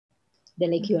They're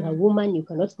like, you're a woman, you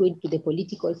cannot go into the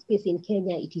political space in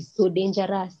Kenya. It is so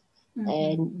dangerous.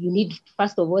 And you need,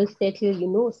 first of all,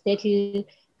 settle,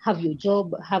 have your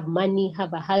job, have money,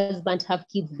 have a husband, have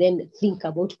kids, then think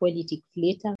about politics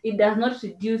later. It does not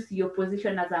reduce your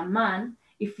position as a man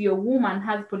if your woman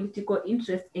has political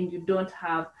interest and you don't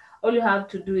have. All you have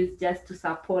to do is just to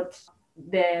support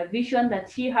the vision that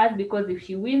she has, because if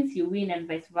she wins, you win, and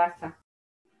vice versa.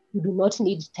 You do not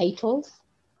need titles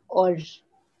or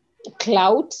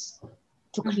clout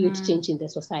to create change in the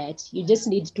society. You just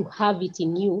need to have it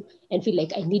in you and feel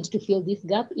like I need to fill this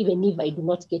gap, even if I do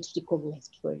not get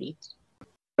recognized for it.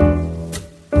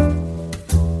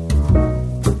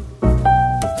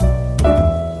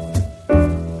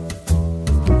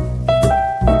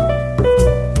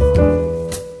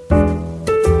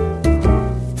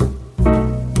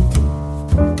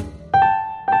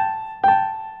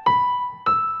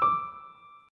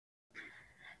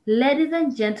 Ladies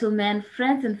and gentlemen,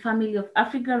 friends and family of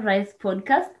Africa Rise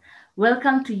podcast,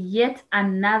 welcome to yet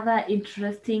another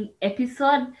interesting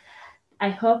episode. I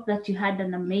hope that you had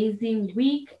an amazing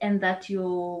week and that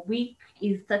your week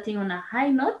is starting on a high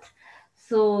note.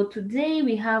 So today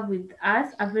we have with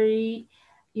us a very,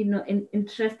 an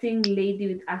interesting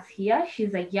lady with us here.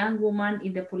 She's a young woman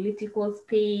in the political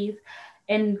space,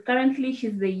 and currently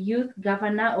she's the youth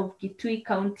governor of Kitui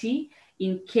County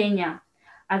in Kenya,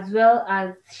 as well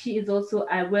as she is also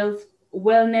a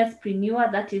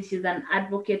wellnesspreneur. That is, she's an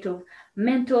advocate of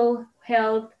mental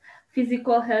health,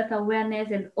 physical health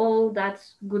awareness, and all that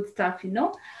good stuff.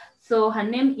 So her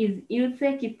name is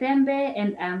Ilse Kitembe,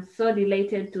 and I'm so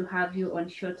delighted to have you on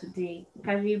show today.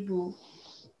 Karibu.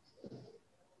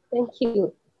 Thank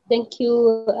you. Thank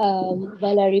you,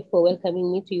 Valerie, for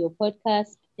welcoming me to your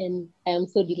podcast. And I am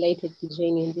so delighted to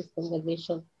join you in this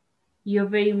conversation. You're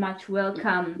very much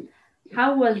welcome.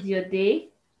 How was your day?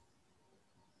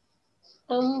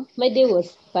 My day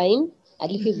was fine. A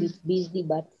little bit busy,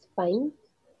 but fine.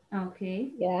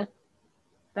 Okay. Yeah.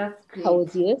 That's great. How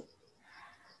was yours?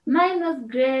 Mine was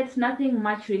great. Nothing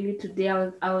much really today.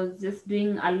 I was just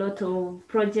doing a lot of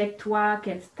project work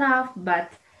and stuff,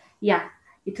 but yeah,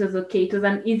 it was okay. It was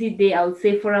an easy day. I would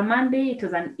say for a Monday, it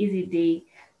was an easy day.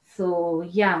 So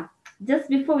yeah, just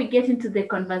before we get into the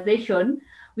conversation,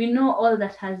 we know all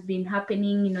that has been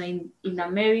happening, in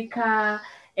America.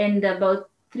 And about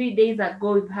 3 days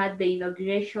ago, we've had the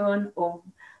inauguration of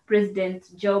President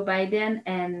Joe Biden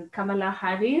and Kamala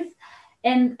Harris.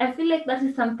 And I feel like that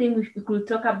is something we could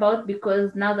talk about,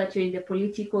 because now that you're in the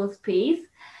political space,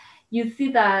 you see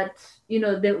that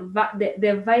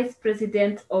the vice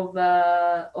president of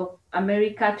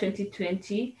America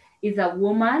 2020 is a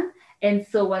woman. And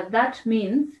so what that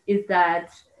means is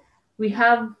that we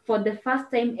have, for the first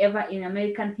time ever in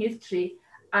American history,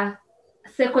 a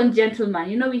second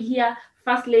gentleman. We hear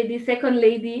first lady, second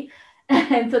lady,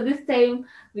 and so this time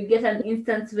we get an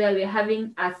instance where we're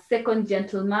having a second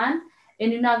gentleman.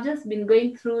 And I've just been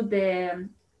going through the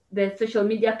social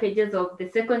media pages of the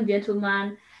second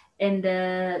gentleman and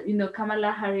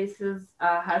Kamala Harris's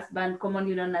husband,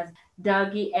 commonly known as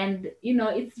Dougie. And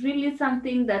it's really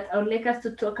something that I would like us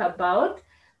to talk about,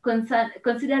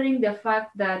 considering the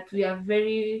fact that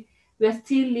we're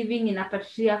still living in a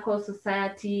patriarchal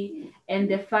society, and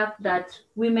the fact that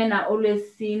women are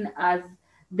always seen as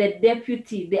the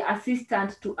deputy, the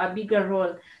assistant to a bigger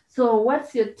role. So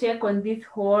what's your take on this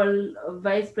whole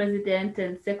vice president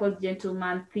and second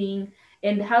gentleman thing?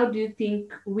 And how do you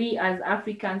think we as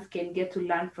Africans can get to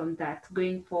learn from that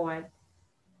going forward?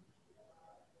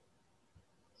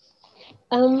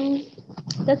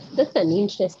 That's an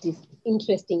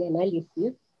interesting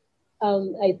analysis.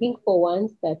 I think for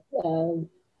once that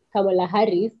Kamala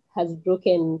Harris has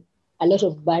broken a lot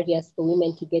of barriers for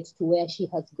women to get to where she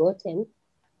has gotten.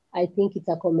 I think it's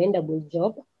a commendable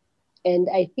job. And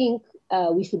I think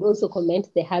we should also commend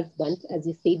the husband, as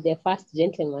you said, the first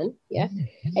gentleman. Yeah.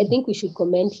 I think we should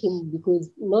commend him, because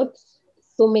not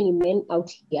so many men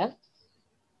out here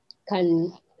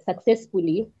can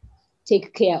successfully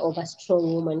take care of a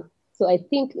strong woman. So I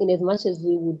think, in as much as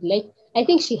we would like, I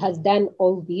think she has done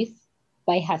all this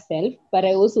by herself, but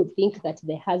I also think that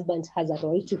the husband has a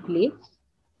role to play,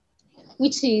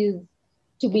 which is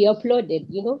to be applauded.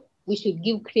 We should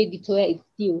give credit where it's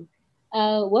due.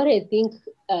 What I think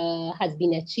has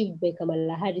been achieved by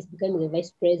Kamala Harris becoming the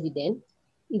vice president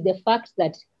is the fact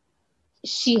that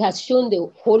she has shown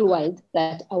the whole world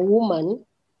that a woman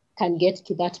can get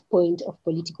to that point of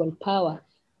political power.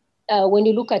 When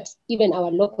you look at even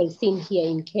our local scene here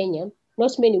in Kenya,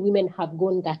 not many women have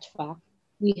gone that far.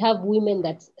 We have women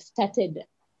that started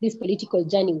this political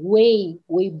journey way,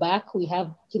 way back. We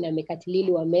have Kina Mekatilili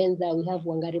Wamenza, we have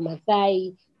Wangari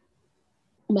Maathai,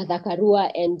 Martha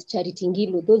Karua and Charity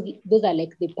Ngilu, those are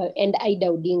like and Ida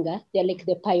Odinga, they're like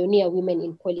the pioneer women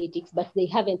in politics, but they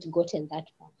haven't gotten that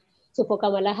far. So for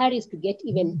Kamala Harris to get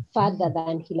even further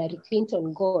than Hillary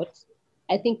Clinton got,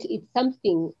 I think it's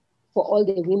something for all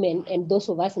the women and those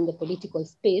of us in the political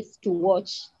space to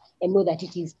watch and know that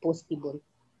it is possible.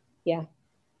 Yeah.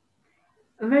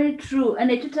 Very true.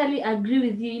 And I totally agree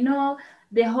with you. You know,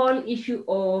 the whole issue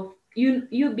of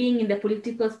you being in the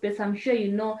political space, I'm sure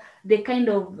you know the kind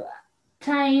of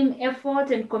time,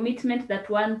 effort, and commitment that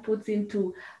one puts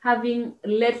into having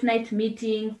late night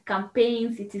meetings,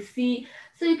 campaigns, etc.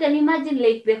 So you can imagine,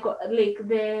 like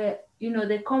the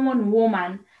the common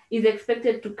woman is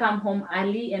expected to come home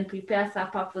early and prepare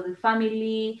supper for the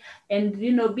family, and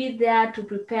be there to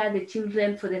prepare the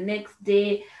children for the next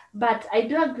day. But I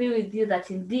do agree with you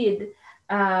that indeed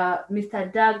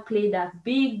Mr. Doug played a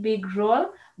big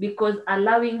role, because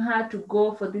allowing her to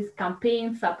go for this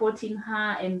campaign, supporting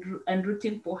her and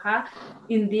rooting for her,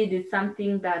 indeed is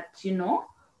something that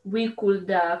we could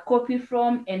copy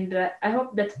from. And I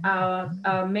hope that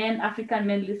our men, African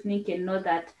men listening, can know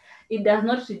that it does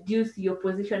not reduce your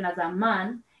position as a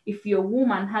man. If your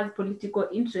woman has political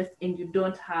interest and you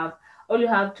don't have, all you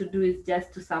have to do is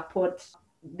just to support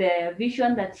the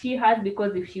vision that she has,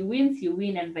 because if she wins, you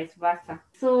win, and vice versa.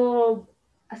 So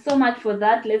much for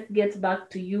that. Let's get back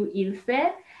to you,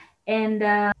 Ilse.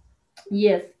 And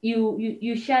yes,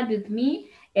 you shared with me,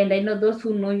 and I know those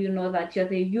who know you know that you're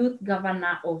the youth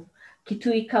governor of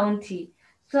Kitui County.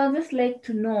 So I'd just like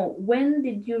to know, when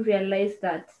did you realize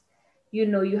that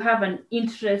you have an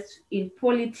interest in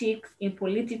politics, in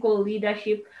political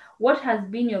leadership? What has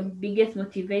been your biggest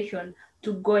motivation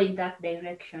to go in that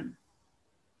direction?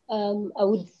 I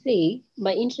would say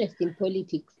my interest in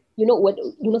politics,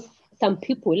 some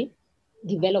people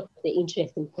develop the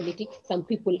interest in politics. Some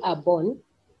people are born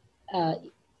uh,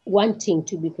 wanting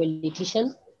to be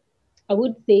politicians. I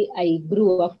would say I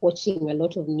grew up watching a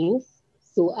lot of news.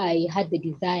 So I had the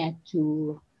desire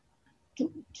to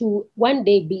one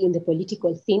day be in the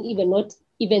political scene,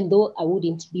 even though I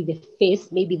wouldn't be the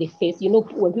face, maybe the face.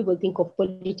 When people think of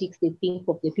politics, they think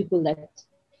of the people that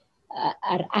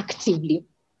are actively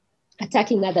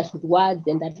attacking others with words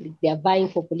and that they are vying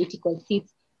for political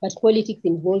seats. But politics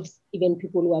involves even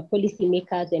people who are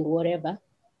policymakers and whatever.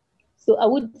 So I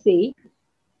would say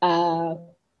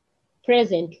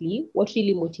presently, what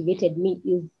really motivated me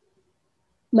is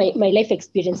my life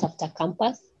experience after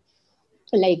campus,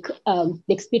 like the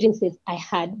experiences I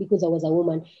had because I was a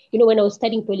woman. When I was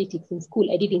studying politics in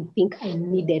school, I didn't think I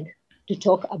needed to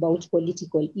talk about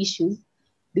political issues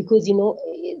because,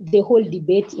 the whole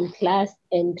debate in class,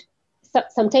 and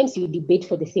sometimes you debate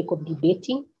for the sake of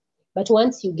debating. But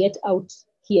once you get out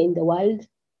here in the world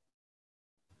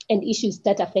and issues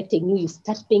start affecting you, you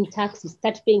start paying tax, you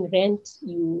start paying rent,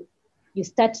 you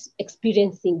start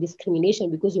experiencing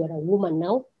discrimination because you are a woman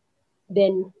now,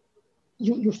 then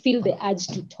you feel the urge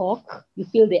to talk, you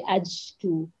feel the urge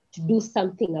to do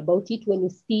something about it. When you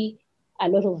see a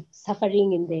lot of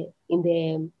suffering in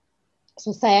the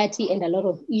society and a lot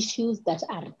of issues that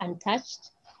are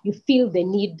untouched, you feel the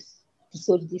need to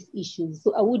solve these issues.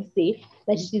 So I would say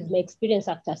that it is my experience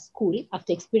after school,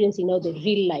 after experiencing now the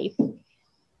real life,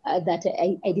 that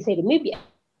I decided maybe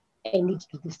I need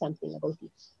to do something about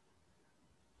it.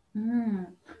 Mm.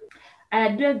 I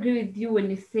do agree with you when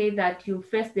you say that you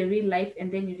face the real life and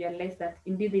then you realize that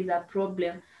indeed there's a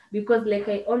problem. Because, like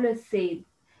I always say,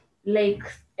 like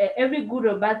every good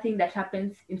or bad thing that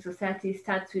happens in society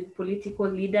starts with political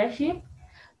leadership,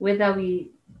 whether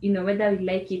we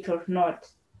like it or not.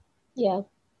 Yeah.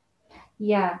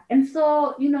 Yeah. And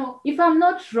so, if I'm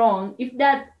not wrong, if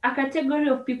that a category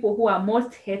of people who are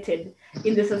most hated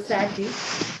in the society,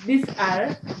 these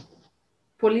are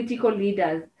political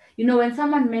leaders. When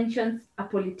someone mentions a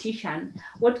politician,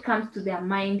 what comes to their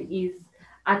mind is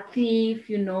a thief,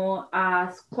 a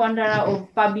squanderer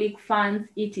of public funds,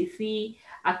 etc.,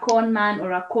 a con man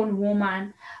or a con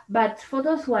woman. But for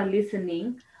those who are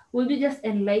listening, will you just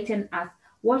enlighten us?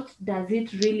 What does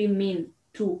it really mean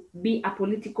to be a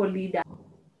political leader?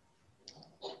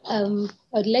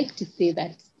 I'd like to say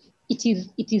that it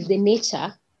is the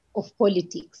nature of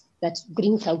politics that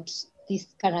brings out these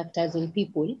characters in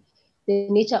people, the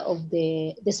nature of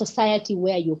the society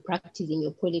where you're practicing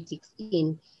your politics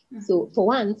in. Mm-hmm. So for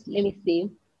once, let me say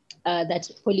that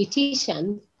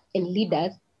politicians and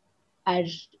leaders are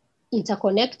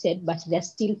interconnected, but they're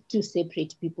still two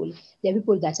separate people. There are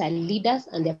people that are leaders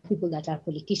and there are people that are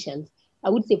politicians. I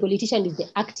would say politician is the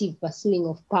active pursuing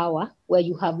of power, where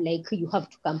you have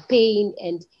to campaign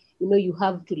and you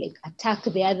have to attack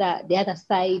the other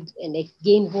side and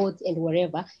gain votes and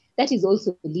whatever. That is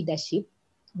also leadership.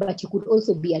 but you could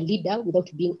also be a leader without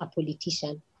being a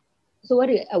politician. So what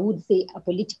I would say a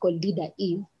political leader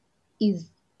is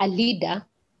a leader,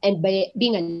 and by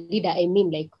being a leader, I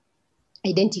mean like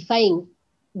identifying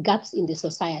gaps in the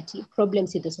society,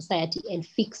 problems in the society, and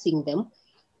fixing them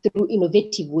through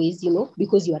innovative ways,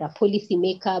 because you are a policy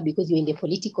maker, because you're in the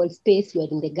political space, you are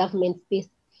in the government space.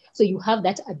 So you have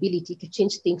that ability to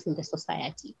change things in the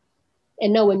society.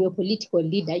 And now when you're a political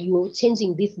leader, you're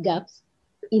changing these gaps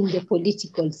in the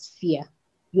political sphere.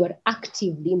 You're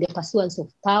actively in the pursuance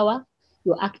of power,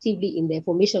 you're actively in the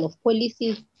formation of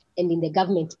policies and in the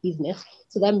government business.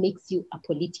 So that makes you a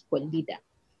political leader.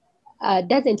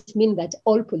 Doesn't mean that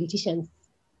all politicians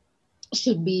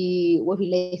should be, what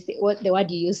will I say, what the word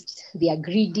you used, they are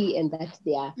greedy and that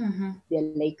they're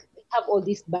like, have all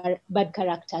these bad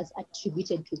characters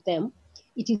attributed to them.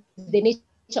 It is the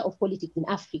nature of politics in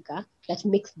Africa that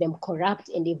makes them corrupt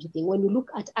and everything. When you look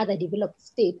at other developed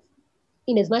states,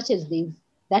 in as much as there's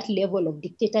that level of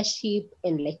dictatorship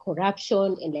and like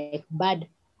corruption and like bad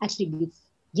attributes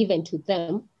given to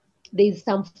them, there's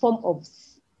some form of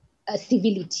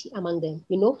civility among them,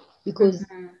 because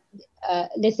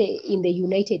let's say in the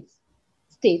United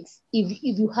States, if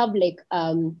you have like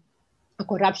a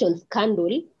corruption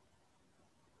scandal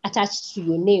attached to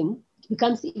your name, it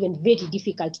becomes even very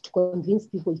difficult to convince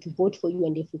people to vote for you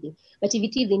and everything. But if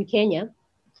it is in Kenya,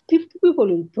 people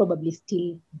will probably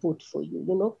still vote for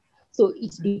you, So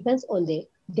it depends on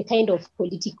the kind of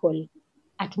political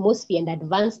atmosphere and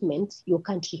advancement your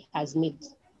country has made.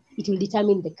 It will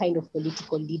determine the kind of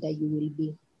political leader you will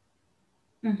be.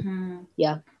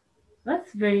 Yeah.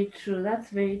 That's very true. That's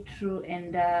very true.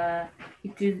 And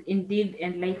it is indeed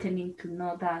enlightening to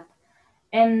know that.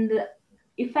 And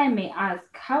if I may ask,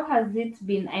 how has it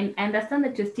been? I understand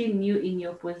that you're still new in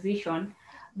your position,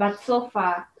 but so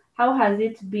far, how has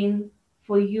it been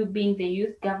for you being the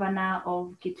youth governor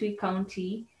of Kitui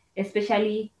County,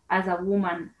 especially as a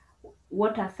woman?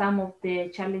 What are some of the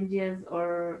challenges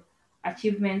or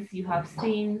achievements you have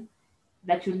seen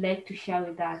that you'd like to share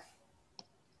with us?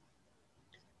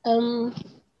 Um,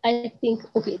 I think,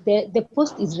 okay, the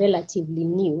post is relatively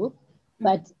new,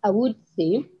 but I would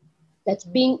say that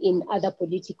being in other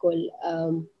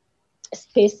political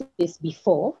spaces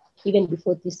before, even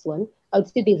before this one, I would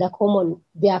say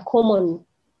there are common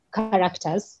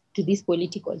characters to these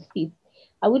political seats.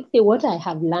 I would say what I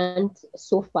have learned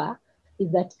so far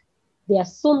is that there are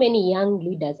so many young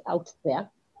leaders out there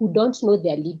who don't know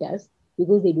their leaders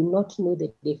because they do not know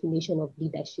the definition of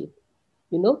leadership,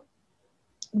 you know?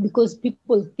 Because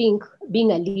people think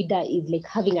being a leader is like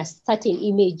having a certain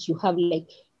image. You have like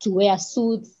to wear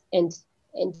suits and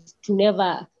to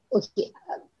never, okay,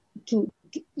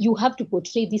 you have to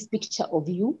portray this picture of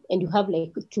you, and you have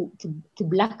like to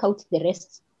black out the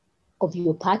rest of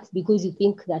your parts because you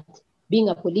think that being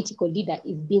a political leader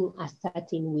is being a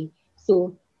certain way.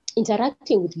 So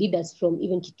interacting with leaders from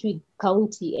even Kitui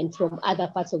County and from other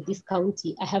parts of this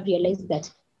county, I have realized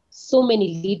that so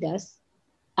many leaders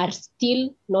are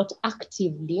still not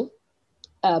actively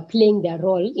playing their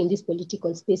role in this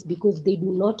political space because they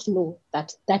do not know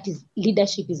that is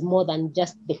leadership is more than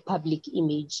just the public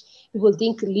image. People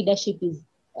think leadership is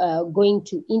going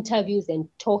to interviews and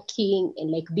talking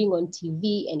and like being on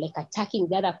TV and like attacking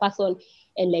the other person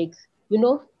and like,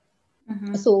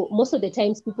 so most of the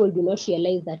times people do not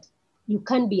realize that you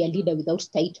can't be a leader without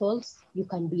titles. You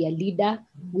can be a leader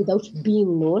without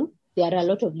being known. There are a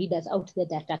lot of leaders out there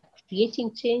that are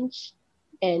creating change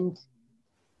and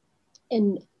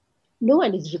no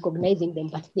one is recognizing them,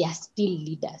 but they are still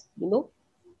leaders.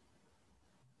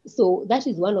 So that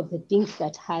is one of the things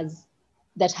that has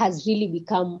really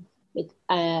become like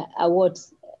a what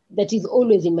that is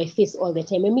always in my face all the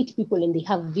time. I meet people and they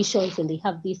have visions and they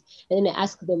have this, and then I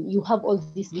ask them, you have all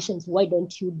these visions, why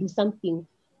don't you do something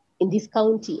in this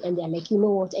county? And they're like, you know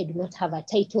what, I do not have a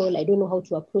title, I don't know how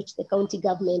to approach the county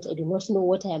government, I do not know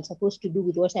what I am supposed to do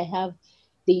with what I have.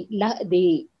 They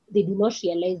do not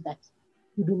realize that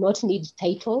you do not need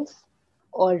titles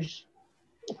or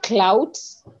clout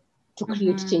to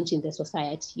create change in the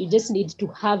society. You just need to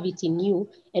have it in you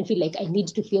and feel like I need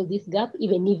to fill this gap,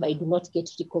 even if I do not get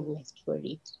recognized for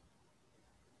it.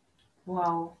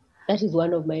 Wow. That is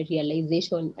one of my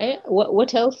realization.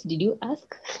 What else did you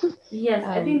ask? Yes,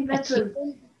 I think that was,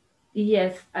 Achievement?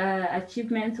 yes,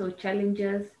 achievements or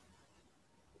challenges.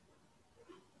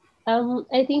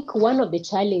 I think one of the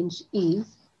challenge is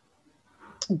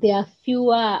there are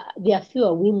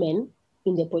fewer women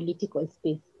in the political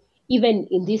space. Even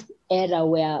in this era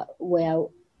where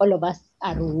all of us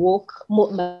are much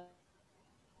more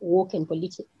woke and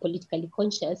politically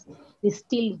conscious, there's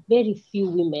still very few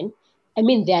women I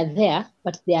mean, they are there,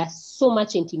 but they are so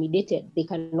much intimidated. They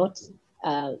cannot,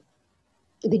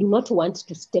 they do not want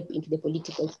to step into the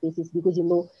political spaces because,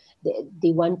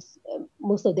 they want,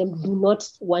 most of them do not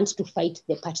want to fight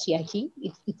the patriarchy.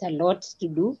 It's a lot to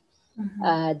do.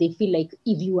 They feel like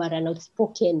if you are an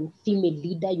outspoken female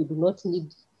leader, you do not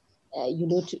need,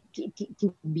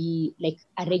 to be like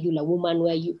a regular woman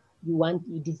where you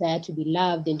desire to be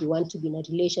loved and you want to be in a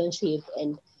relationship,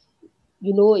 and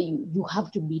you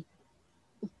have to be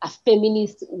a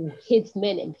feminist who hates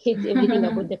men and hates everything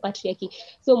about the patriarchy.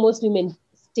 So most women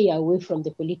stay away from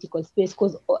the political space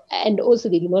and also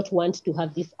they do not want to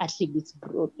have these attributes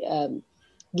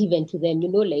given to them,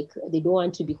 like they don't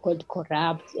want to be called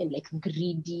corrupt and like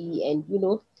greedy, and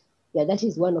yeah, that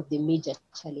is one of the major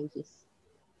challenges.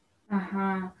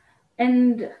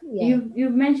 And Yeah.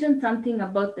 you've mentioned something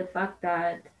about the fact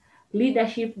that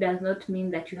leadership does not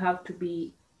mean that you have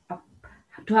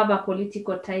to have a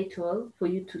political title for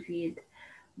you to lead.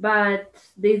 But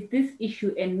there's this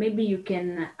issue, and maybe you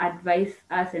can advise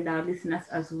us and our listeners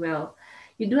as well.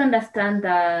 You do understand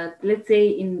that, let's say,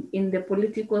 in the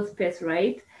political space,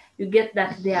 right? You get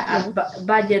that there are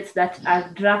budgets that are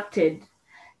drafted.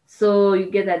 So you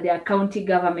get that there are county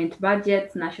government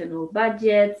budgets, national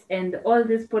budgets, and all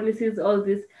these policies, all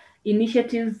these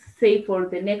initiatives, say for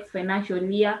the next financial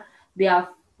year, there are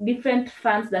different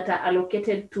funds that are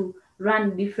allocated to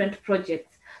run different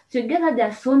projects. So you get that there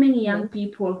are so many young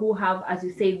people who have, as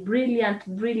you say, brilliant,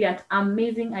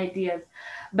 amazing ideas.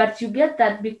 But you get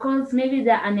that because maybe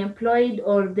they're unemployed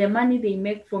or the money they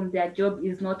make from their job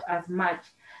is not as much,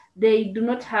 they do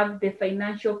not have the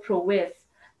financial prowess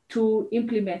to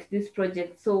implement this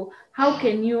project. So how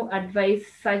can you advise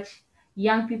such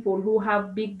young people who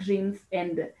have big dreams,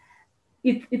 and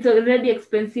it's already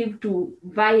expensive to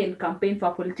vie and campaign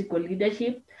for political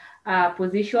leadership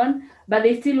position, but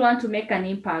they still want to make an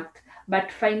impact,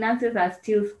 but finances are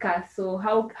still scarce. So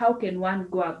how can one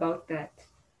go about that?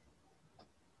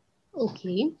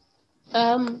 Okay.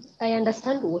 I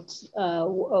understand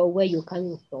where you're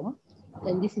coming from,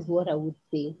 and this is what I would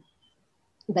say,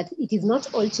 that it is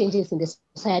not all changes in the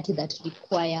society that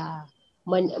require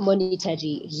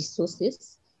monetary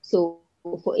resources. So,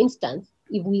 for instance,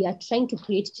 if we are trying to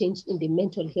create change in the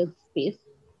mental health space,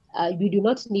 we do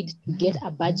not need to get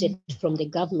a budget from the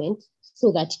government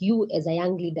so that you, as a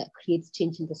young leader, creates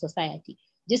change in the society.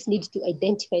 Just need to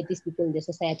identify these people in the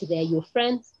society. They are your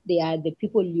friends. They are the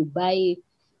people you buy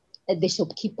at the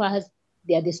shopkeepers.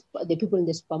 They are the people in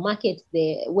the supermarket.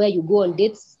 Where you go on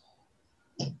dates.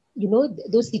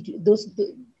 Those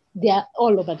they are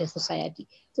all over the society.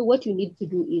 So what you need to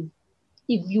do is,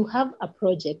 if you have a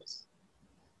project,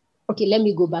 okay, let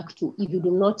me go back to, if you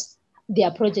do not, there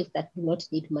are projects that do not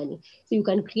need money. So you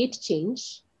can create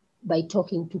change by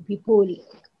talking to people,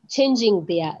 changing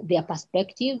their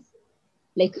perspectives.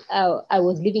 Like I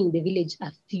was living in the village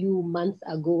a few months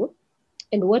ago,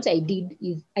 and what I did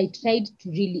is I tried to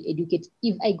really educate.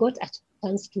 If I got a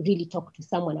chance to really talk to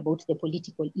someone about the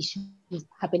political issues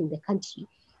happening in the country,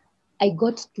 I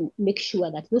got to make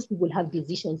sure that those people have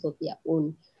decisions of their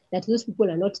own, that those people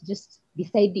are not just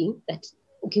deciding that,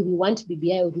 okay, we want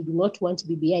BBI or we do not want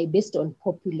BBI based on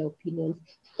popular opinions,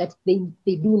 that they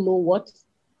do know what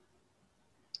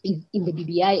is in the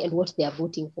BBI and what they are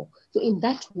voting for. So in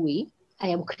that way, I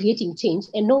am creating change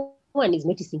and no one is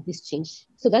noticing this change.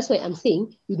 So that's why I'm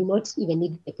saying you do not even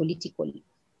need a political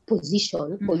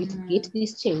position for you to create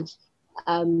this change.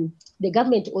 The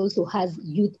government also has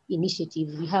youth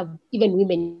initiatives. We have even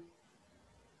women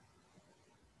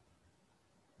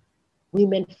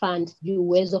women fund, the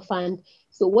Uwezo fund.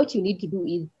 So what you need to do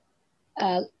is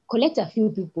collect a few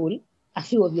people, a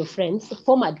few of your friends,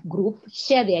 form a group,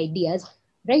 share the ideas,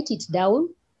 write it down,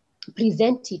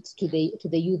 present it to the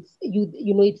youth.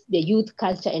 It's the youth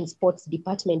culture and sports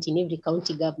department in every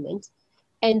county government.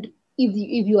 And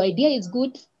if your idea is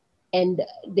good and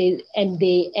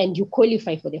you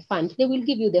qualify for the fund, they will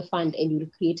give you the fund and you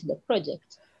will create the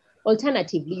project.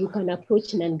 Alternatively, you can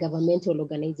approach non-governmental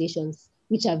organizations,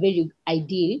 which are very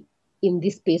ideal in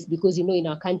this space because, in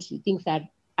our country, things are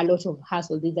a lot of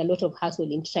hassle. There's a lot of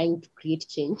hassle in trying to create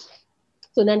change.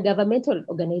 So non-governmental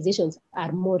organizations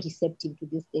are more receptive to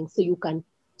these things. So you can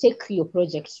take your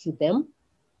projects to them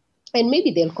and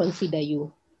maybe they'll consider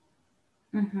you.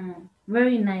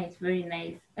 Very nice, very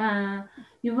nice.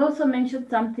 You've also mentioned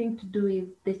something to do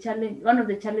with the challenge. One of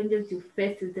the challenges you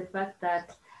face is the fact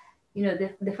that,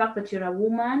 the fact that you're a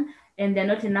woman and there are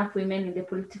not enough women in the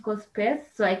political space.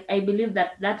 So I believe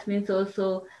that means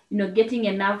also, getting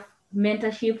enough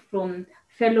mentorship from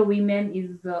fellow women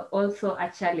is also a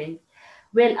challenge.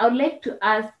 Well, I would like to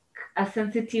ask a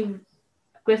sensitive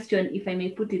question, if I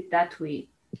may put it that way.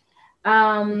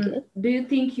 Okay. Do you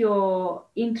think your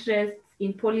interests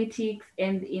in politics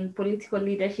and in political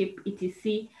leadership,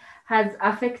 etc., has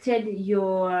affected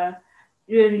your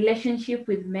relationship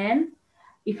with men?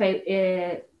 If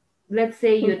I let's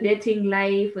say your dating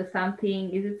life or something,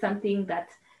 is it something that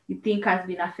you think has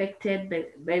been affected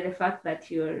by the fact that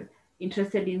you're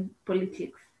interested in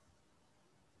politics?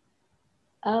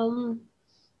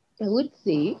 I would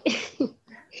say,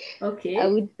 I Okay.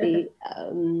 would say,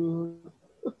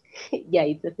 yeah,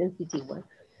 it's a sensitive one,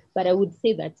 but I would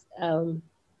say that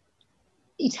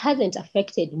it hasn't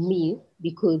affected me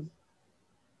because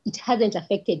it hasn't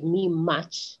affected me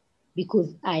much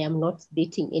because I am not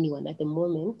dating anyone at the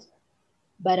moment.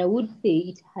 But I would say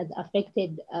it has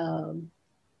affected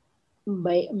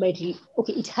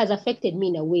okay, it has affected me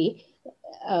in a way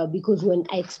because when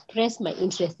I express my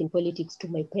interest in politics to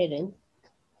my parents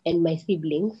and my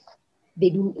siblings, they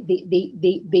do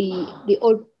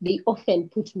they often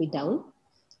put me down.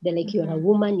 They're like, you're a Mm-hmm.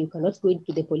 woman, you cannot go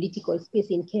into the political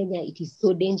space in Kenya. It is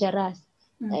so dangerous.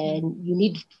 Mm-hmm. And you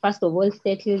need, first of all,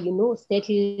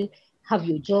 settle, have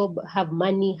your job, have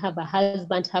money, have a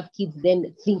husband, have kids,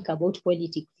 then think about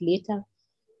politics later.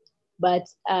 But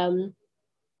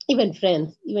even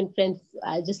friends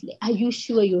are just like, are you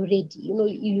sure you're ready?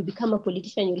 You become a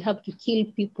politician, you'll have to kill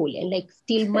people and like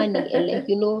steal money and like,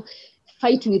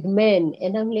 fight with men.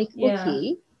 And I'm like, Yeah.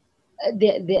 okay,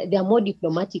 there are more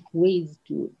diplomatic ways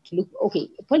to look. Okay,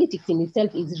 politics in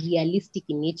itself is realistic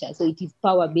in nature, so it is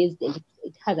power based and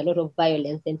it has a lot of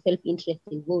violence and self-interest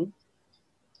involved.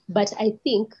 But I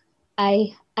think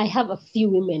I have a few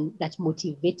women that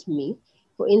motivate me.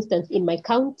 For instance, in my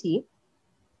county,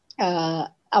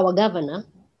 our governor,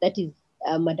 that is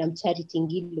Madam Charity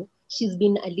Ngilu, she's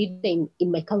been a leader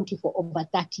in my county for over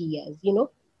 30 years.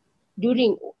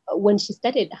 During when she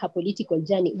started her political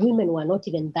journey, women were not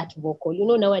even that vocal.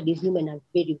 Nowadays women are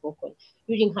very vocal.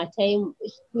 During her time,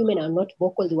 women are not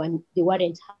vocal. They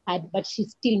weren't heard, but she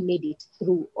still made it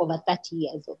through over 30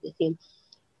 years of the same.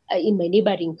 In my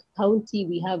neighboring county,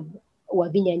 we have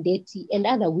Wavinya Ndeti and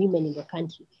other women in the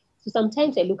country. So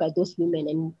sometimes I look at those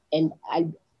women and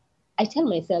I tell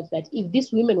myself that if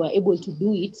these women were able to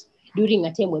do it during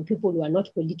a time when people were not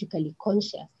politically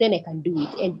conscious, then I can do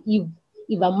it. And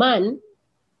if a man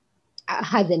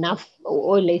has enough,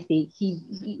 or let's say he's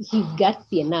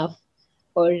gutsy enough,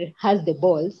 or has the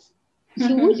balls,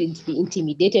 he wouldn't be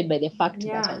intimidated by the fact that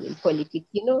Yeah. I'm in politics.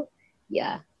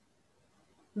 Yeah.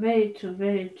 Very true,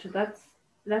 very true. That's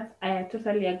I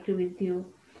totally agree with you.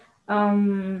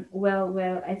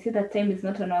 Well, I see that time is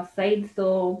not on our side,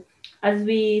 so as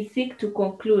we seek to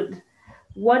conclude,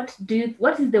 what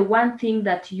is the one thing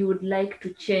that you would like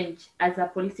to change as a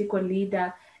political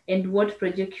leader, and what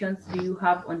projections do you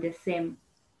have on the same?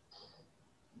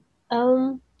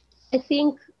 Um, I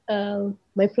think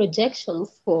my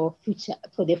projections for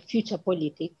the future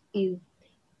politics is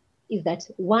that,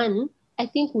 one, I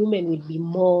think women will be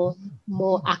more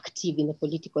active in the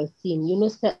political scene.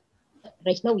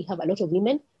 Right now we have a lot of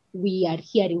women. We are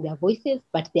hearing their voices,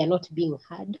 but they are not being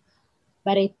heard.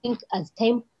 But I think as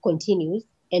time continues,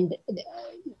 and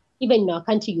even in our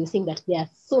country, you're seeing that there are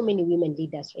so many women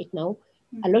leaders right now.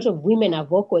 A lot of women are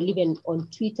vocal, even on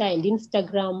Twitter and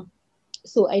Instagram.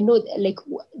 So I know that, like,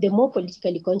 the more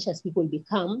politically conscious people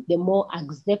become, the more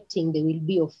accepting they will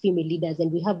be of female leaders.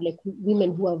 And we have like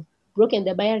women who have broken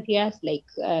the barriers, like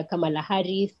Kamala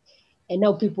Harris, and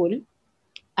now people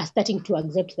are starting to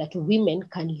accept that women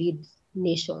can lead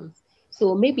nations.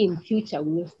 So maybe in future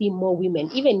we will see more women.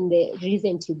 Even in the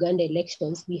recent Uganda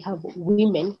elections, we have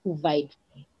women who vied.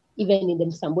 Even in the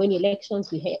Msambweni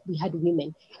elections, we had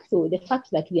women. So the fact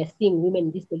that we are seeing women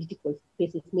in these political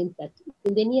spaces means that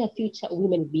in the near future,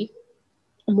 women will be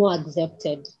more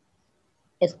accepted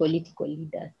as political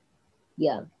leaders.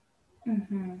 Yeah.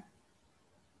 Mm-hmm.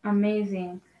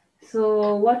 Amazing.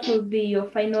 So, what will be your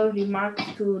final remarks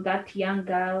to that young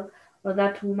girl or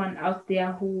that woman out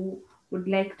there who would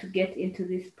like to get into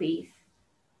this space?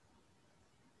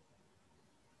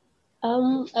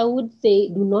 I would say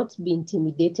do not be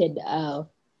intimidated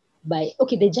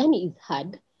okay, the journey is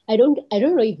hard. I don't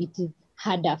know if it is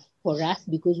harder for us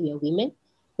because we are women,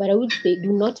 but I would say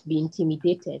do not be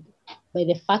intimidated by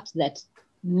the fact that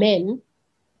men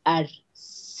are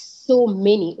so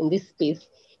many in this space,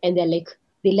 and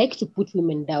they like to put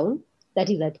women down. That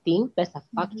is a thing. That's a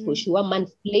fact for Mm-hmm. sure.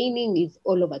 Mansplaining is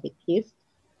all over the place.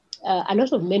 A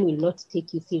lot of men will not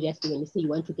take you seriously when you say you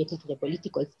want to get into the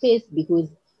political space because,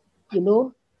 you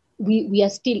know, we are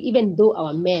still, even though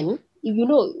our men,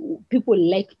 people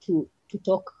like to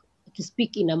talk, to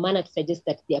speak in a manner to suggest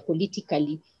that they are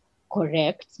politically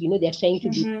correct. They're trying to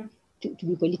be Mm-hmm. to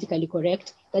be politically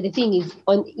correct. But the thing is,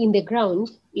 in the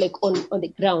ground, like on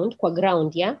the ground, qua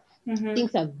ground, yeah,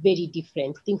 things are very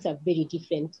different. Things are very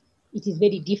different. It is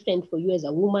very different for you as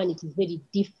a woman. It is very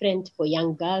different for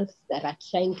young girls that are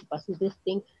trying to pursue this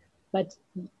thing. But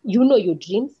you know your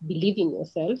dreams, believe in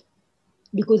yourself,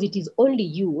 because it is only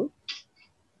you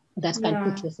that can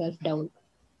put yourself down.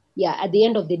 Yeah, at the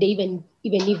end of the day, even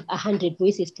if 100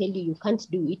 voices tell you can't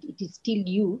do it, it is still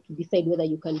you to decide whether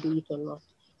you can do it or not.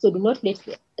 So do not let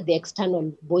the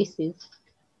external voices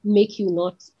make you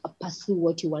not pursue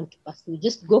what you want to pursue.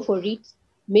 Just go for it.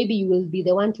 Maybe you will be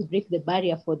the one to break the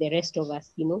barrier for the rest of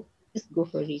us, just go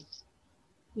for it.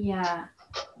 Yeah,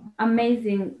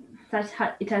 amazing.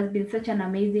 It has been such an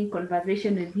amazing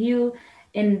conversation with you,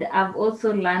 and I've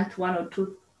also learned one or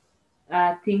two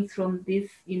things from this,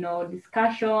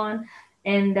 discussion.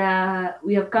 And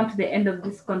we have come to the end of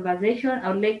this conversation.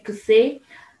 I would like to say,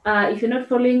 if you're not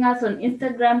following us on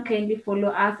Instagram, kindly follow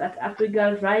us at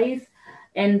Afrigal Rise.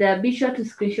 And be sure to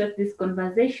screenshot this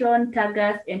conversation, tag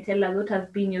us, and tell us what has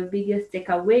been your biggest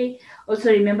takeaway.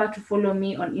 Also, remember to follow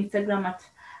me on Instagram at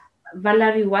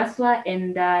Valerie Waswa,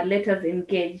 and let us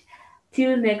engage.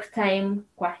 Till next time,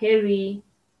 kwaheri.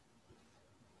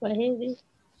 Kwaheri.